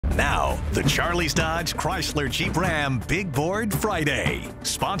Now, the Charlie's Dodge Chrysler Jeep Ram Big Board Friday.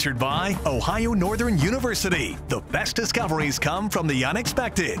 Sponsored by Ohio Northern University. The best discoveries come from the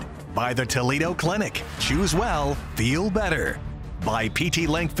unexpected. By the Toledo Clinic. Choose well, feel better. By PT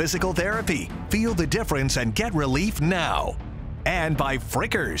Link Physical Therapy. Feel the difference and get relief now. And by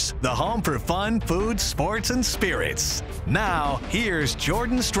Frickers, the home for fun, food, sports, and spirits. Now, here's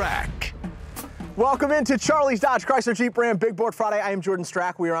Jordan Strack. Welcome into Charlie's Dodge Chrysler Jeep Ram Big Board Friday. I am Jordan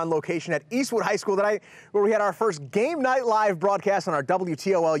Strack. We are on location at Eastwood High School tonight, where we had our first game night live broadcast on our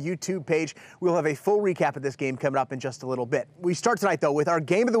WTOL YouTube page. We'll have a full recap of this game coming up in just a little bit. We start tonight, though, with our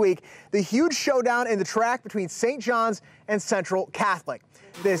game of the week, the huge showdown in the track between St. John's and Central Catholic.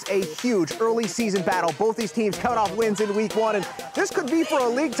 This a huge early season battle. Both these teams coming off wins in week 1, and this could be for a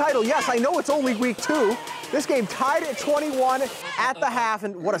league title. Yes, I know it's only week 2. This game tied at 21 at the half,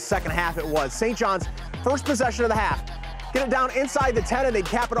 and what a second half it was. St. John's first possession of the half. Get it down inside the 10, and they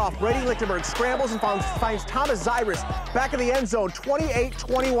cap it off. Brady Lichtenberg scrambles and finds Thomas Zyrus back in the end zone.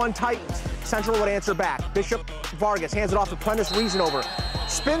 28-21 Titans. Central would answer back. Bishop Vargas hands it off to Prentice Reasonover.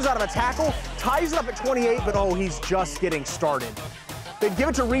 Spins out of a tackle, ties it up at 28, but oh, he's just getting started. They give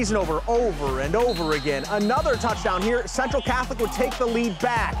it to Reasonover over and over again. Another touchdown here. Central Catholic would take the lead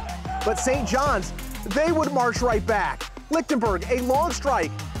back, but St. John's, they would march right back. Lichtenberg, a long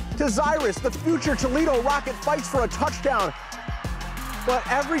strike to Zyrus. The future Toledo Rocket fights for a touchdown. But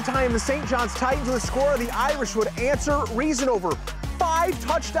every time the St. John's Titans would score, the Irish would answer Reasonover. 5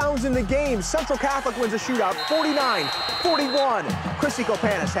 touchdowns in the game. Central Catholic wins a shootout, 49-41. Christy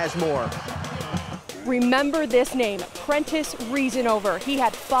Kopanis has more. Remember this name, Prentice Reasonover. He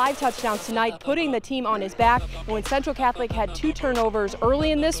had 5 touchdowns tonight, putting the team on his back. And when Central Catholic had 2 turnovers early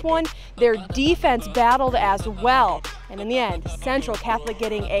in this one, their defense battled as well. And in the end, Central Catholic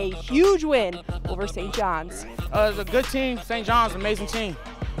getting a huge win over St. John's. It's a good team. St. John's, amazing team.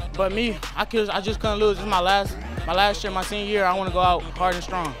 But me, I just couldn't lose. This is my last year, my senior year. I want to go out hard and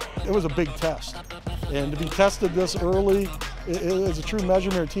strong. It was a big test. And to be tested this early is a true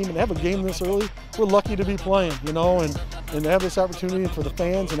measurement of a team. And to have a game this early, we're lucky to be playing, you know, and to have this opportunity for the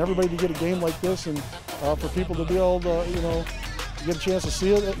fans and everybody to get a game like this, and for people to be able to, you know, get a chance to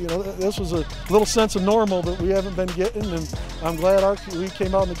see it. You know, this was a little sense of normal that we haven't been getting, and I'm glad we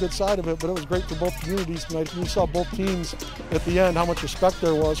came out on the good side of it, but it was great for both communities tonight. You saw both teams at the end, how much respect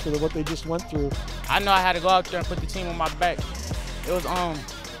there was for what they just went through. I know I had to go out there and put the team on my back. It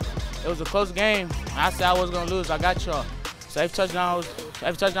was a close game. I said I was going to lose. I got y'all. So every touchdown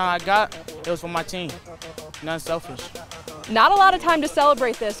I got, it was for my team. Nothing selfish. Not a lot of time to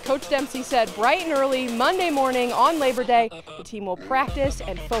celebrate this. Coach Dempsey said bright and early Monday morning on Labor Day, the team will practice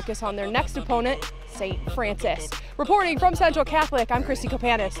and focus on their next opponent, St. Francis. Reporting from Central Catholic, I'm Christy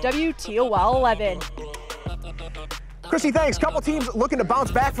Kopanis, WTOL 11. Christy, thanks. Couple teams looking to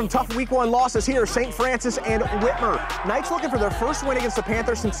bounce back from tough week 1 losses here, St. Francis and Whitmer. Knights looking for their first win against the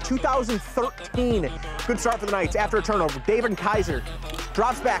Panthers since 2013. Good start for the Knights after a turnover. David Kaiser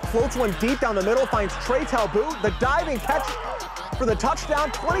drops back, floats one deep down the middle, finds Trey Talbot. The diving catch for the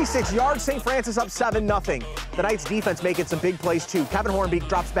touchdown, 26 yards. St. Francis up 7-0. The Knights defense making some big plays too. Kevin Hornbeek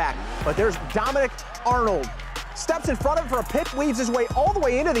drops back, but there's Dominic Arnold. Steps in front of it for a pick, weaves his way all the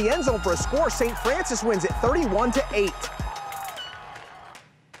way into the end zone for a score. St. Francis wins it 31-8.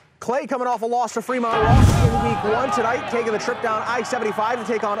 Clay coming off a loss to Fremont Ross in week 1 tonight, taking the trip down I-75 to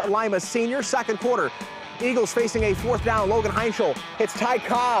take on Lima Senior. Second quarter, Eagles facing a 4th down. Logan Heinschel hits Ty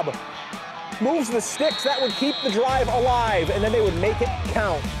Cobb, moves the sticks. That would keep the drive alive, and then they would make it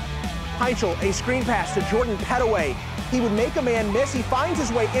count. Heinschel, a screen pass to Jordan Petaway. He would make a man miss. He finds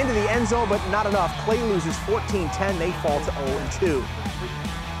his way into the end zone, but not enough. Clay loses 14-10. They fall to 0-2.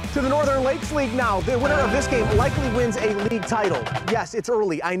 To the Northern Lakes League now. The winner of this game likely wins a league title. Yes, it's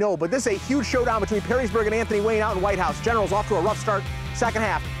early, I know, but this is a huge showdown between Perrysburg and Anthony Wayne out in White House. Generals off to a rough start second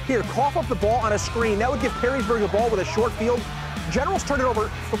half. Here, cough up the ball on a screen. That would give Perrysburg the ball with a short field. Generals turned it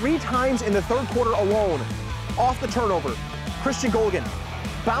over 3 times in the third quarter alone. Off the turnover, Christian Golgan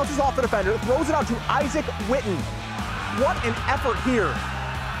bounces off the defender, throws it out to Isaac Witten. What an effort here.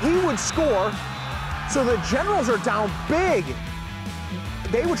 He would score, so the Generals are down big.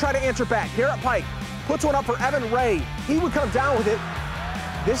 They would try to answer back. Garrett Pike puts one up for Evan Ray. He would come down with it.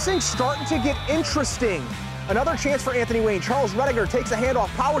 This thing's starting to get interesting. Another chance for Anthony Wayne. Charles Rediger takes a handoff,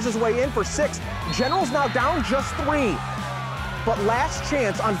 powers his way in for 6. Generals now down just 3. But last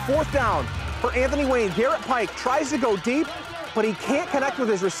chance on 4th down for Anthony Wayne. Garrett Pike tries to go deep, but he can't connect with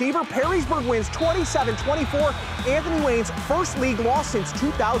his receiver. Perrysburg wins 27-24. Anthony Wayne's first league loss since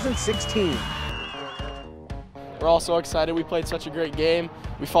 2016. We're all so excited. We played such a great game.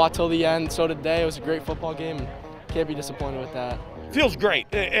 We fought till the end, so did they. It was a great football game. Can't be disappointed with that. Feels great,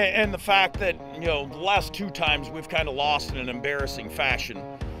 and the fact that, you know, the last 2 times we've kind of lost in an embarrassing fashion,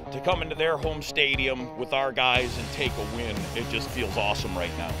 to come into their home stadium with our guys and take a win, it just feels awesome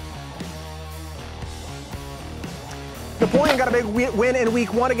right now. Napoleon got a big win in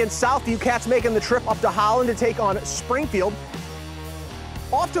week 1 against Southview. Cats making the trip up to Holland to take on Springfield.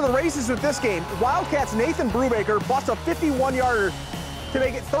 Off to the races with this game. Wildcats' Nathan Brubaker busts a 51-yarder to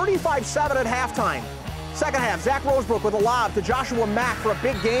make it 35-7 at halftime. Second half, Zach Rosebrook with a lob to Joshua Mack for a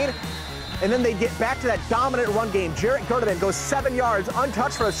big gain. And then they get back to that dominant run game. Jarrett Gerdeman goes 7 yards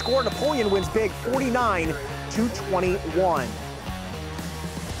untouched for a score. Napoleon wins big 49-21.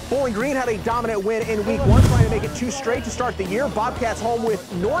 Bowling Green had a dominant win in week 1, trying to make it 2 straight to start the year. Bobcats home with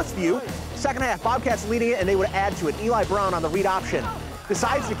Northview. Second half, Bobcats leading it, and they would add to it. Eli Brown on the read option.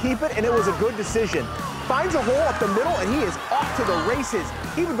 Decides to keep it, and it was a good decision. Finds a hole up the middle, and he is off to the races.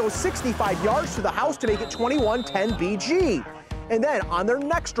 He would go 65 yards to the house to make it 21-10 BG. And then on their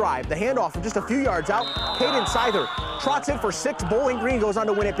next drive, the handoff from just a few yards out, Caden Seither trots in for 6. Bowling Green goes on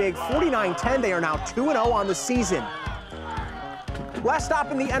to win it big 49-10. They are now 2-0 on the season. Last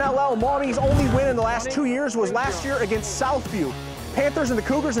stop in the NLL, Maumee's only win in the last 2 years was last year against Southview. Panthers and the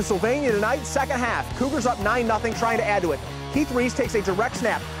Cougars in Sylvania tonight, second half. Cougars up 9-0, trying to add to it. Keith Reese takes a direct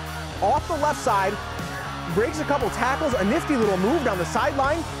snap off the left side, breaks a couple tackles, a nifty little move down the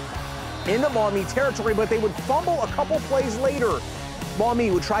sideline into Maumee territory, but they would fumble a couple plays later. Maumee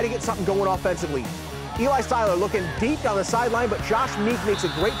would try to get something going offensively. Eli Seiler looking deep down the sideline, but Josh Meek makes a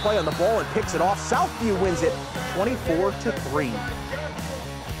great play on the ball and picks it off. Southview wins it 24-3.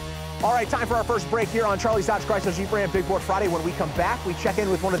 All right, time for our first break here on Charlie's Dodge Chrysler Jeep Ram Big Board Friday. When we come back, we check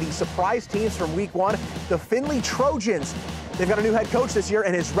in with one of the surprise teams from week 1, the Findlay Trojans. They've got a new head coach this year,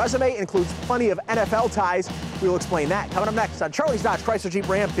 and his resume includes plenty of NFL ties. We'll explain that coming up next on Charlie's Dodge Chrysler Jeep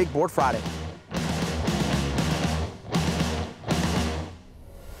Ram Big Board Friday.